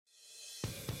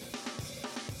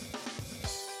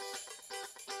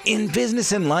In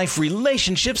business and life,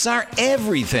 relationships are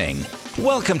everything.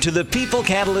 Welcome to the People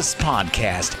Catalyst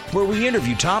podcast, where we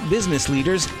interview top business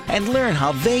leaders and learn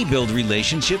how they build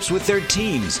relationships with their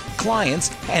teams, clients,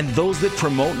 and those that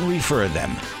promote and refer them.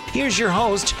 Here's your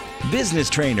host, business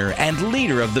trainer and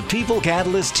leader of the People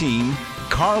Catalyst team,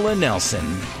 Carla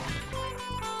Nelson.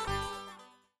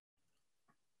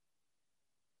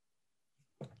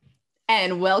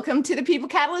 And welcome to the People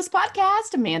Catalyst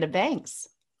podcast, Amanda Banks.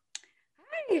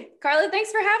 Hi, Carla.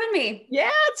 Thanks for having me. Yeah,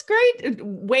 it's great.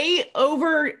 Way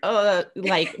over,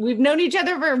 we've known each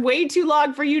other for way too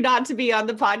long for you not to be on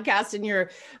the podcast, and your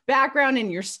background and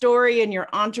your story and your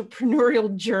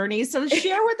entrepreneurial journey. So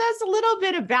share with us a little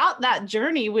bit about that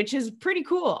journey, which is pretty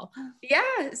cool.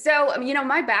 Yeah. So,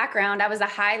 my background, I was a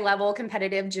high-level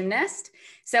competitive gymnast.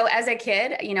 So as a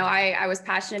kid, I was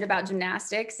passionate about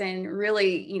gymnastics and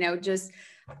really, just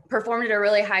performed at a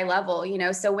really high level,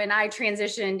 so when I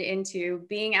transitioned into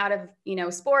being out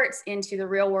of, sports into the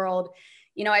real world,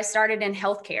 I started in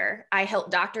healthcare. I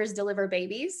helped doctors deliver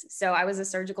babies. So I was a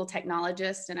surgical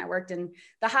technologist and I worked in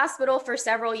the hospital for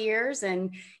several years.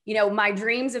 And, my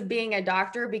dreams of being a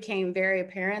doctor became very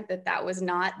apparent that was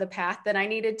not the path that I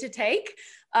needed to take.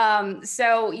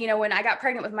 So, when I got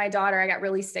pregnant with my daughter, I got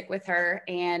really sick with her,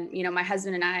 and, my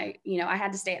husband and I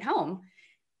had to stay at home.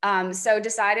 So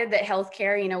decided that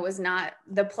healthcare, was not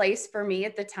the place for me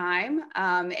at the time.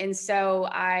 And so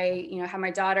I, had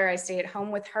my daughter, I stayed at home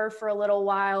with her for a little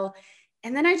while.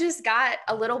 And then I just got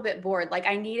a little bit bored. Like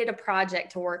I needed a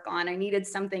project to work on. I needed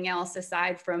something else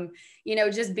aside from,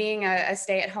 just being a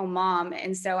stay-at-home mom.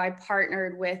 And so I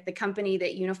partnered with the company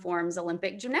that uniforms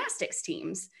Olympic gymnastics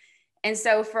teams. And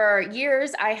so for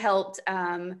years, I helped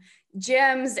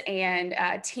gyms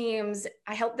and teams,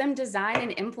 I helped them design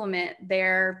and implement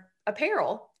their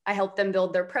apparel. I helped them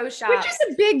build their pro shops. Which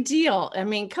is a big deal. I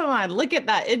mean, come on, look at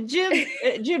that. In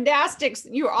gymnastics,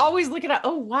 you're always looking at,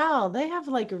 oh, wow, they have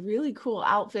like really cool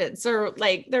outfits, or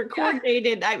like they're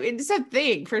coordinated. I mean, it's a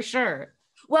thing for sure.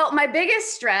 Well, my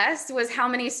biggest stress was how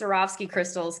many Swarovski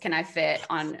crystals can I fit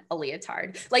on a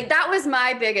leotard? Like that was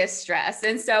my biggest stress.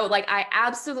 And so like, I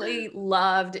absolutely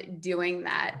loved doing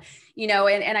that,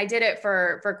 and I did it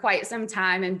for quite some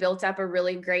time and built up a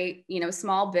really great,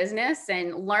 small business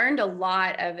and learned a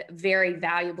lot of very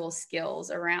valuable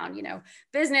skills around,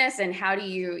 business and how do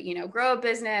you, grow a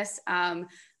business.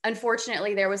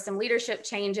 Unfortunately, there was some leadership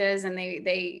changes and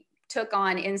they took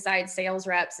on inside sales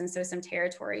reps. And so some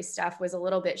territory stuff was a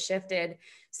little bit shifted.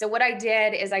 So what I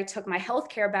did is I took my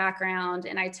healthcare background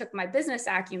and I took my business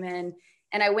acumen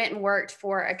and I went and worked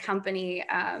for a company,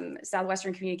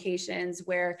 Southwestern Communications,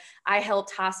 where I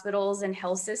helped hospitals and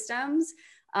health systems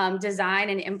design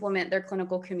and implement their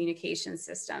clinical communication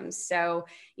systems. So,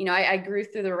 I grew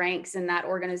through the ranks in that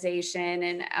organization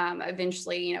and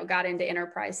eventually, got into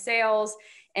enterprise sales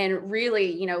and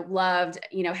really, loved,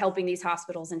 helping these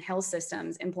hospitals and health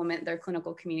systems implement their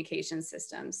clinical communication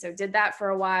systems. So did that for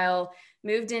a while,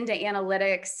 moved into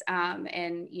analytics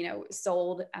and,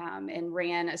 sold and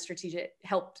ran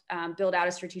helped build out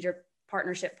a strategic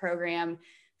partnership program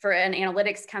for an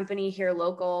analytics company here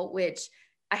local, which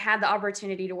I had the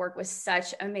opportunity to work with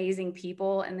such amazing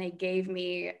people, and they gave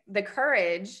me the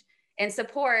courage and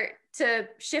support to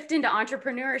shift into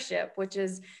entrepreneurship, which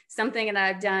is something that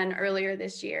I've done earlier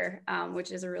this year,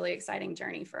 which is a really exciting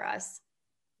journey for us.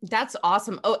 That's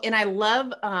awesome. Oh, and I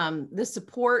love the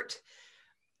support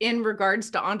in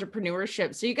regards to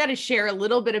entrepreneurship. So you got to share a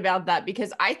little bit about that,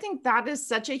 because I think that is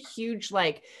such a huge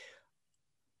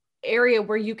area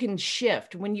where you can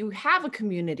shift when you have a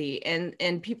community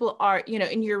and people are,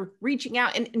 and you're reaching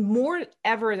out, and more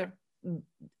ever,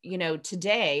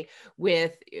 today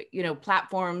with,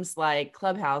 platforms like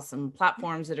Clubhouse and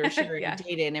platforms that are sharing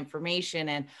data and information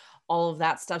and all of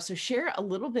that stuff. So share a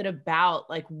little bit about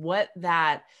what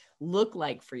that looked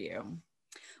like for you.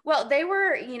 Well, they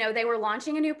were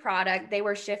launching a new product. They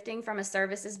were shifting from a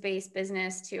services-based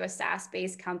business to a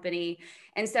SaaS-based company.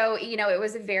 And so, it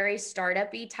was a very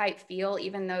startup-y type feel,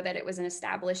 even though that it was an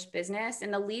established business.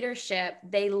 And the leadership,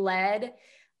 they led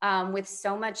with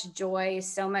so much joy,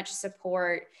 so much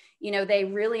support. They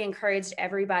really encouraged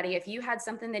everybody. If you had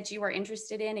something that you were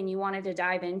interested in and you wanted to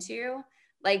dive into,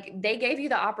 they gave you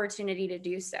the opportunity to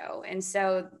do so. And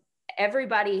so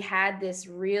everybody had this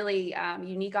really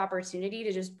unique opportunity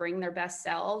to just bring their best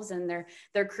selves and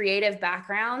their creative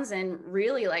backgrounds and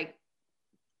really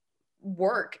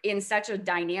work in such a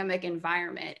dynamic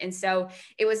environment. And so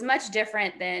it was much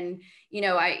different than,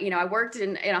 I worked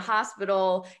in a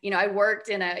hospital, I worked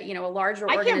in a larger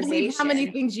organization. I can't believe how many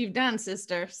things you've done,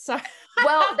 sister. Sorry.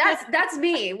 Well, that's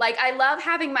me. Like, I love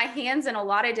having my hands in a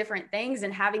lot of different things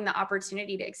and having the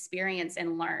opportunity to experience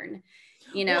and learn,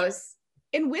 Well,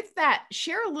 and with that,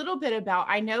 share a little bit about,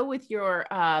 I know with your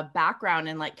background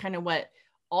and like kind of what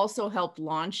also helped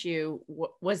launch you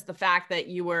was the fact that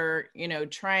you were,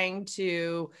 trying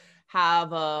to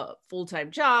have a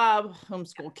full-time job,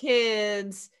 homeschool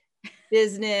kids,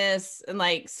 business, and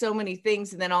like so many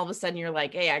things. And then all of a sudden you're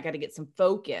like, hey, I got to get some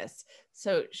focus.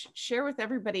 So share with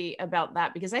everybody about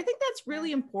that, because I think that's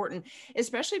really important,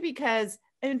 especially because,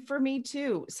 and for me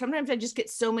too, sometimes I just get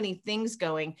so many things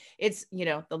going. It's,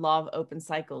 the law of open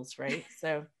cycles, right?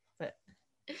 So,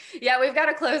 yeah, we've got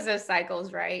to close those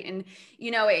cycles, right? And,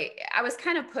 I was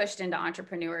kind of pushed into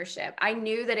entrepreneurship. I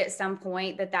knew that at some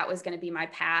point that was going to be my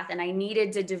path, and I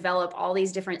needed to develop all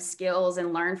these different skills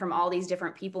and learn from all these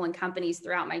different people and companies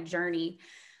throughout my journey.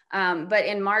 But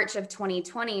in March of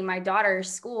 2020, my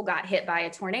daughter's school got hit by a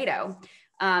tornado.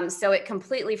 So it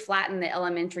completely flattened the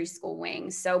elementary school wing.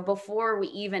 So before we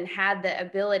even had the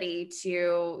ability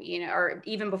to, or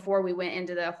even before we went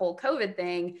into the whole COVID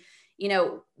thing,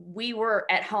 we were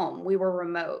at home, we were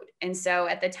remote. And so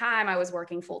at the time I was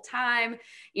working full time,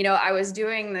 I was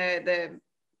doing the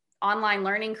online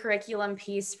learning curriculum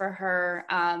piece for her.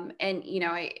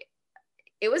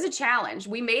 It was a challenge.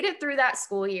 We made it through that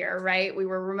school year, right? We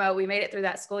were remote, we made it through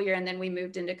that school year, and then we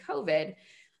moved into COVID.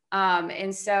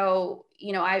 And so,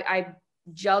 I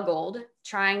juggled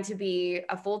trying to be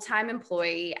a full-time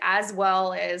employee as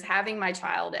well as having my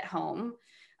child at home.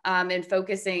 And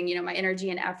focusing, my energy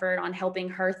and effort on helping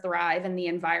her thrive in the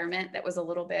environment that was a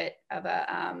little bit of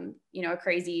a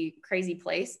crazy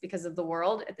place because of the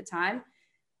world at the time.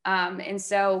 And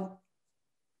so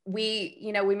we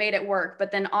made it work,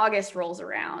 but then August rolls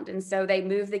around. And so they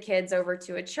moved the kids over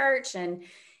to a church, and,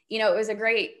 it was a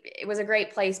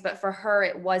great place, but for her,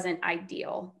 it wasn't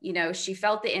ideal. She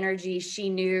felt the energy. She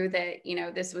knew that,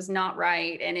 this was not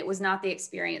right. And it was not the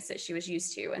experience that she was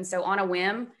used to. And so on a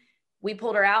whim, we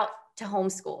pulled her out to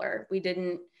homeschool her. We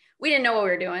didn't know what we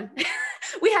were doing.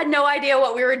 We had no idea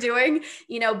what we were doing,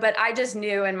 but I just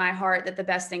knew in my heart that the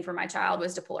best thing for my child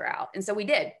was to pull her out. And so we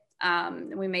did.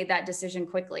 We made that decision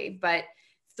quickly. But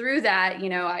through that,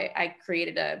 I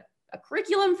created a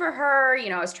curriculum for her.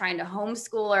 I was trying to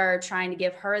homeschool her, trying to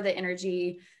give her the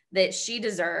energy that she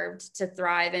deserved to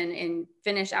thrive and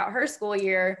finish out her school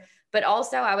year. But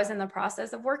also I was in the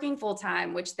process of working full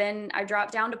time, which then I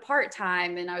dropped down to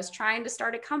part-time, and I was trying to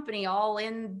start a company all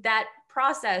in that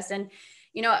process. And,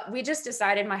 we just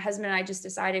decided, my husband and I just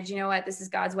decided, this is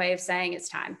God's way of saying it's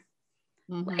time.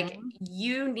 Mm-hmm. Like,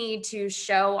 you need to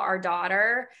show our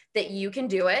daughter that you can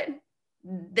do it,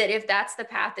 that if that's the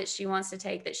path that she wants to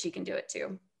take, that she can do it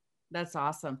too. That's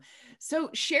awesome. So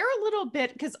share a little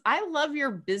bit, because I love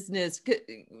your business.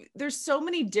 There's so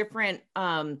many different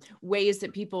ways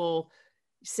that people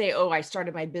say, oh, I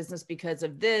started my business because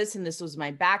of this, and this was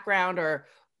my background.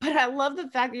 But I love the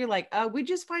fact that you're like, we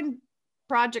just find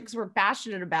projects we're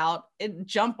passionate about and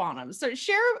jump on them. So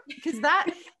share, because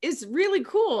that is really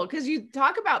cool. Because you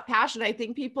talk about passion. I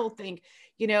think people think,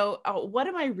 what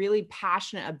am I really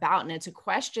passionate about? And it's a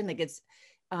question that gets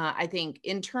I think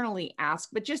internally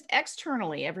asked, but just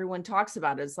externally, everyone talks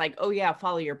about it. It's like, oh yeah,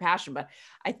 follow your passion. But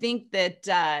I think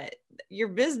that your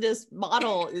business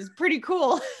model is pretty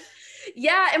cool.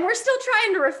 Yeah. And we're still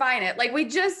trying to refine it. Like, we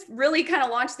just really kind of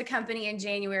launched the company in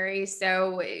January.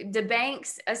 So the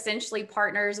banks essentially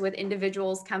partners with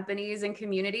individuals, companies, and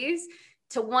communities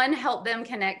to, one, help them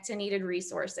connect to needed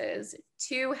resources,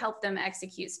 2, help them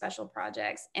execute special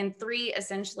projects, and 3,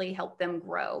 essentially help them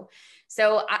grow.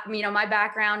 So, my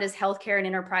background is healthcare and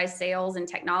enterprise sales and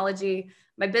technology.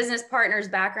 My business partner's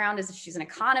background is she's an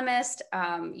economist,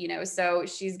 so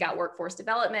she's got workforce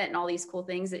development and all these cool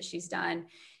things that she's done.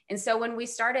 And so when we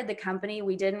started the company,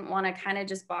 we didn't want to kind of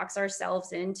just box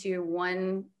ourselves into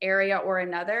one area or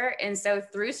another. And so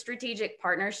through strategic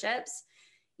partnerships,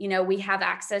 we have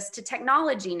access to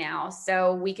technology now.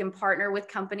 So we can partner with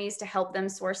companies to help them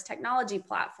source technology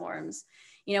platforms.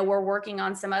 We're working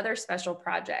on some other special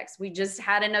projects. We just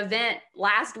had an event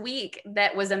last week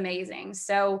that was amazing.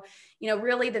 So,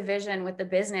 really the vision with the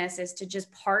business is to just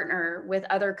partner with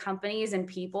other companies and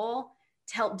people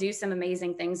to help do some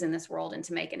amazing things in this world and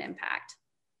to make an impact.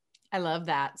 I love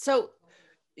that. So,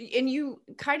 and you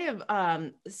kind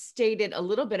of stated a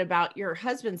little bit about your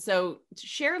husband. So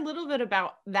share a little bit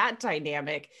about that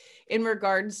dynamic in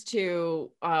regards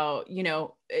to,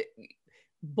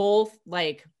 both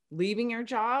like leaving your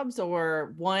jobs,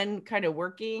 or one kind of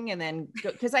working and then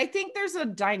go? Because I think there's a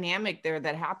dynamic there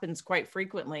that happens quite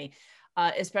frequently,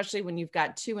 especially when you've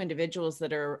got two individuals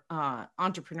that are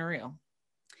entrepreneurial.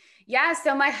 Yeah,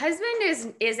 so my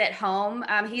husband is at home.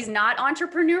 He's not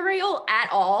entrepreneurial at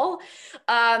all.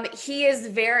 He's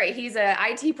an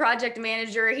IT project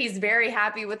manager. He's very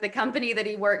happy with the company that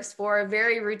he works for,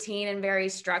 very routine and very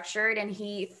structured, and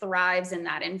he thrives in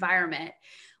that environment,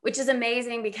 which is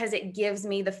amazing because it gives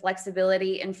me the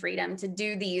flexibility and freedom to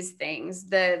do these things,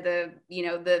 the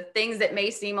things that may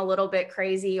seem a little bit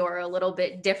crazy or a little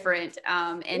bit different,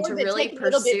 and to really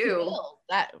pursue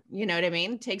that. You know what I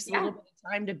mean? It takes a little bit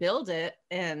of time to build it,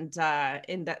 and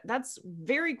that's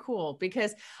very cool,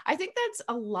 because I think that's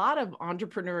a lot of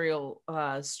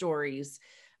entrepreneurial stories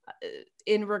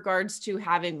in regards to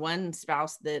having one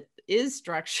spouse that is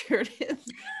structured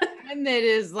and that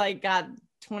is like got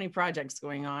 20 projects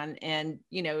going on, and,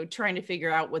 you know, trying to figure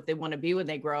out what they want to be when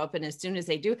they grow up. And as soon as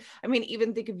they do, I mean,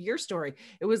 even think of your story.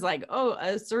 It was like, oh,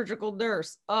 a surgical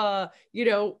nurse,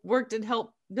 worked and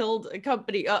helped build a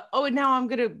company. And now I'm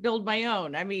going to build my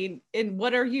own. I mean, and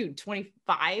what are you,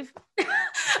 25?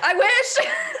 I wish.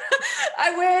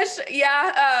 I wish.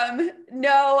 Yeah.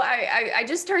 No, I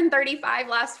just turned 35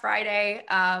 last Friday.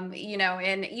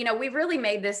 We really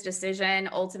made this decision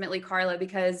ultimately, Carla,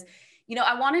 because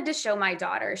I wanted to show my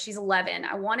daughter, she's 11.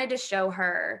 I wanted to show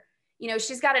her,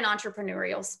 she's got an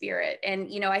entrepreneurial spirit. And,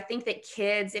 I think that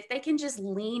kids, if they can just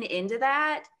lean into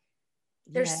that,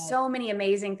 there's so many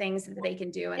amazing things that they can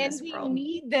do in this world. We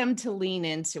need them to lean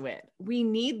into it. We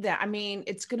need that. I mean,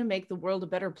 it's going to make the world a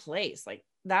better place. Like,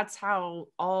 that's how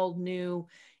all new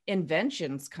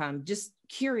inventions come, just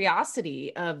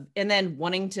curiosity and then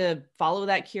wanting to follow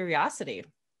that curiosity.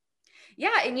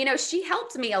 Yeah. And, she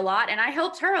helped me a lot and I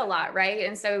helped her a lot. Right.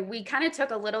 And so we kind of took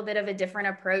a little bit of a different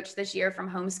approach this year from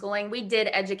homeschooling. We did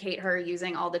educate her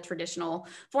using all the traditional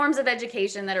forms of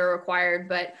education that are required,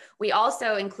 but we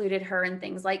also included her in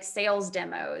things like sales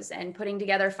demos and putting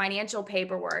together financial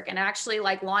paperwork and actually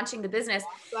like launching the business.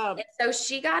 Awesome. And so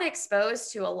she got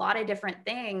exposed to a lot of different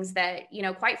things that,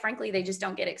 quite frankly, they just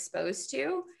don't get exposed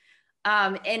to.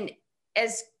 And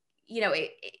as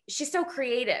she's so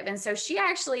creative. And so she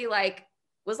actually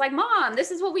was like, Mom,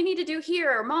 this is what we need to do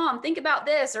here. Or Mom, think about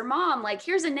this. Or Mom, like,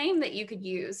 here's a name that you could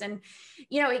use. And,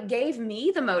 it gave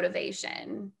me the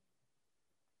motivation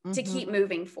to keep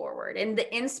moving forward and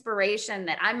the inspiration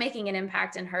that I'm making an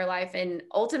impact in her life. And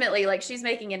ultimately, like, she's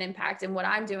making an impact in what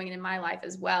I'm doing in my life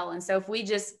as well. And so if we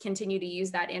just continue to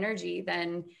use that energy,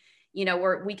 then,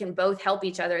 we can both help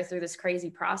each other through this crazy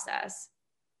process.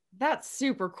 That's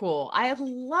super cool. I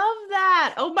love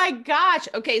that. Oh my gosh.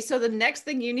 Okay. So the next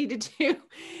thing you need to do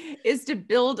is to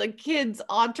build a kid's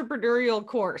entrepreneurial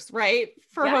course, right?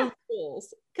 For homeschools.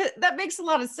 That makes a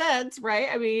lot of sense, right?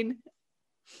 I mean,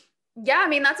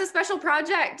 that's a special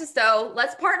project. So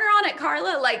let's partner on it,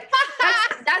 Carla. Like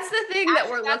that's the thing that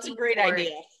we're looking for. That's a great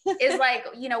idea. Is like,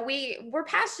 we're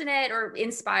passionate or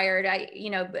inspired,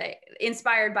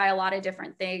 inspired by a lot of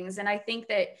different things. And I think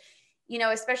that,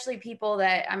 especially people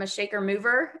that I'm a shaker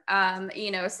mover, so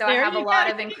I have a lot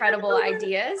of incredible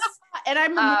ideas. And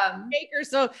I'm a shaker.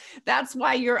 So that's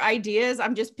why your ideas,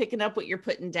 I'm just picking up what you're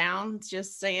putting down,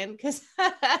 just saying, because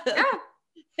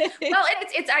Well,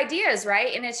 it's ideas,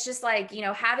 right? And it's just like,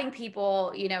 having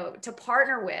people, to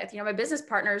partner with, my business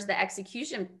partner is the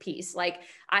execution piece. Like,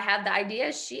 I have the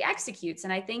ideas, she executes.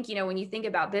 And I think, when you think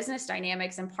about business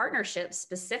dynamics and partnerships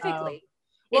specifically,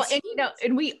 well,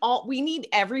 and we need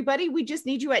everybody. We just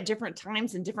need you at different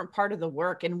times in different part of the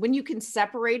work. And when you can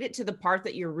separate it to the part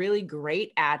that you're really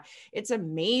great at, it's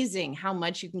amazing how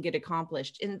much you can get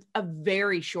accomplished in a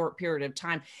very short period of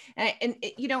time. And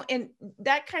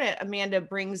that kind of, Amanda,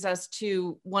 brings us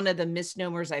to one of the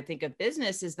misnomers, I think, of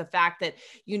business is the fact that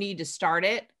you need to start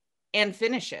it and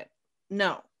finish it.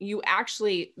 No, you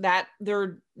actually, that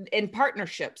they're in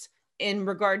partnerships in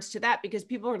regards to that, because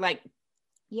people are like,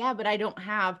 yeah, but I don't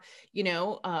have,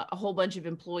 a whole bunch of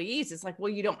employees. It's like, well,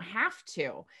 you don't have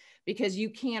to, because you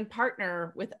can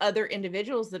partner with other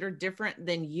individuals that are different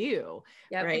than you,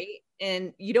 right?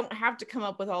 And you don't have to come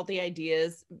up with all the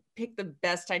ideas, pick the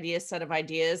best set of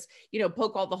ideas,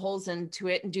 poke all the holes into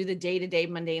it and do the day-to-day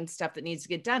mundane stuff that needs to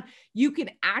get done. You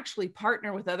can actually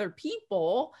partner with other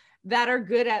people that are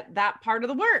good at that part of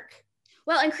the work.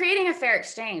 Well, and creating a fair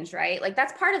exchange, right? Like,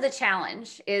 that's part of the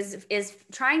challenge is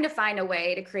trying to find a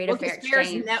way to create a fair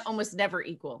exchange. Almost never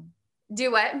equal.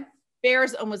 Do what?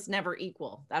 Fair's almost never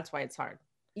equal. That's why it's hard.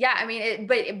 Yeah. I mean,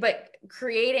 but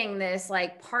creating this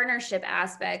like partnership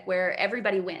aspect where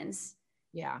everybody wins,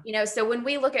 Yeah. So when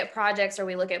we look at projects or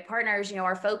we look at partners,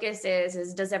 our focus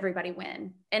is does everybody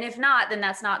win? And if not, then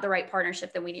that's not the right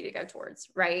partnership that we need to go towards,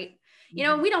 right?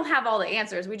 We don't have all the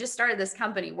answers. We just started this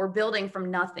company. We're building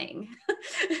from nothing,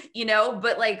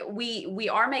 but like we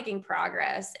are making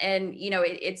progress, and,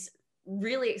 it's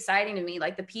really exciting to me.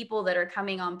 Like the people that are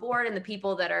coming on board and the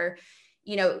people that are,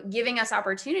 giving us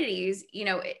opportunities,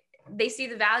 they see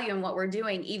the value in what we're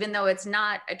doing, even though it's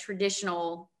not a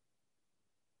traditional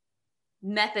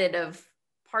method of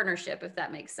partnership, if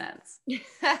that makes sense.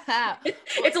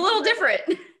 It's a little different.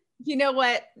 You know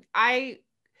what?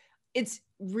 It's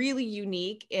really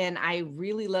unique. And I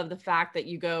really love the fact that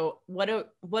you go, what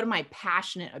am I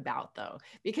passionate about though?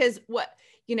 Because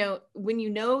when you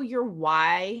know your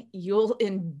why, you'll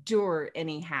endure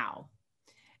anyhow.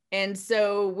 And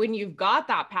so when you've got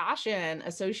that passion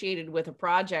associated with a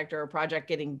project or a project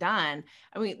getting done,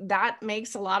 I mean, that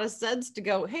makes a lot of sense to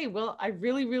go, hey, well, I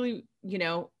really, really,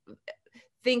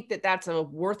 think that that's a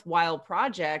worthwhile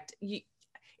project.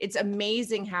 It's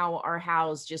amazing how our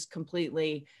house just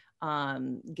completely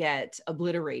get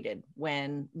obliterated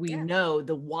when we know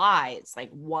the why. It's like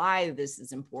why this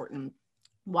is important,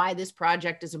 why this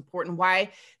project is important,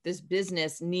 why this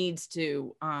business needs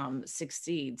to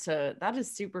succeed. So that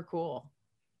is super cool.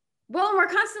 Well, and we're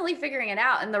constantly figuring it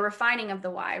out, and the refining of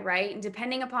the why, right? And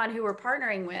depending upon who we're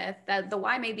partnering with, that the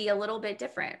why may be a little bit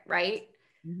different, right?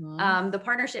 The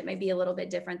partnership may be a little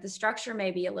bit different. The structure may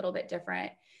be a little bit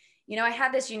different. I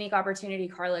had this unique opportunity,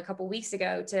 Carla, a couple of weeks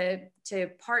ago to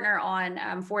partner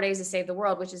on 4 Days to Save the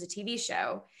World, which is a TV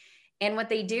show. And what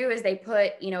they do is they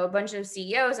put, a bunch of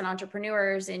CEOs and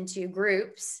entrepreneurs into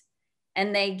groups,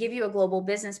 and they give you a global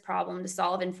business problem to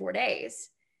solve in 4 days.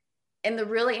 And the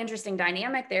really interesting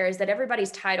dynamic there is that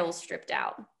everybody's title is stripped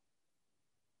out.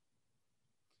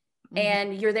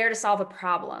 And you're there to solve a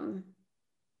problem.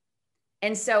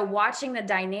 And so watching the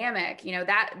dynamic,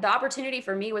 that the opportunity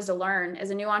for me was to learn as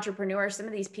a new entrepreneur. Some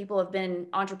of these people have been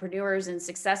entrepreneurs and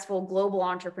successful global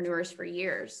entrepreneurs for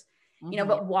years,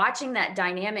 but watching that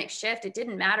dynamic shift, it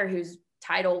didn't matter whose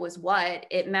title was what.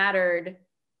 It mattered,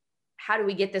 how do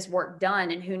we get this work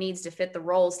done and who needs to fit the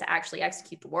roles to actually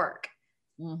execute the work?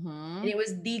 And it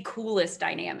was the coolest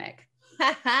dynamic.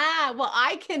 Well,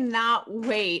 I cannot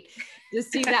wait to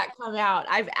see that come out.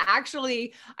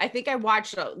 I think I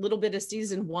watched a little bit of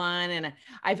season 1, and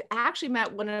I've actually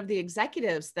met one of the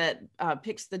executives that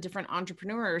picks the different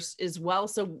entrepreneurs as well.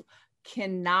 So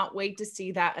cannot wait to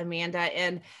see that, Amanda.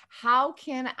 And how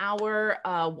can our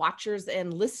watchers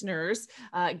and listeners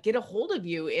get a hold of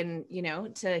you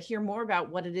and, to hear more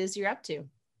about what it is you're up to?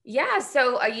 Yeah.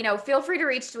 So, feel free to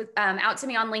reach out to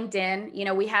me on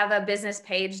LinkedIn. We have a business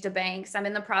page to Banks. I'm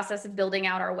in the process of building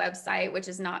out our website, which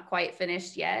is not quite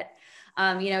finished yet.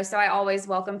 So I always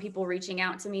welcome people reaching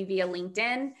out to me via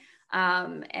LinkedIn.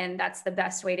 And that's the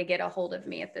best way to get a hold of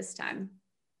me at this time.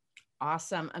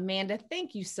 Awesome. Amanda,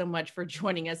 thank you so much for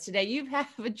joining us today. You have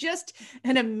just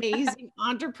an amazing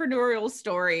entrepreneurial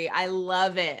story. I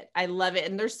love it.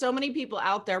 And there's so many people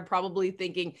out there probably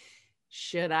thinking,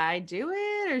 should I do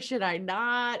it or should I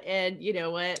not? And you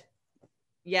know what?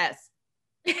 Yes.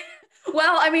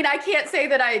 Well, I mean, I can't say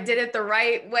that I did it the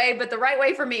right way, but the right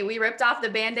way for me, we ripped off the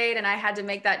Band-Aid and I had to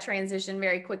make that transition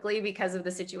very quickly because of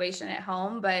the situation at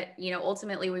home. But,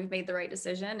 ultimately we've made the right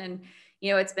decision, and,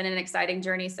 it's been an exciting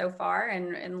journey so far,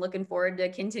 and looking forward to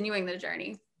continuing the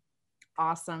journey.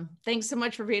 Awesome. Thanks so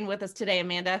much for being with us today,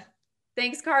 Amanda.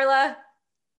 Thanks, Carla.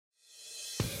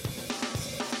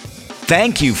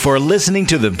 Thank you for listening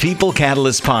to the People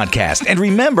Catalyst podcast. And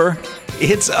remember,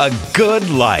 it's a good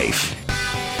life.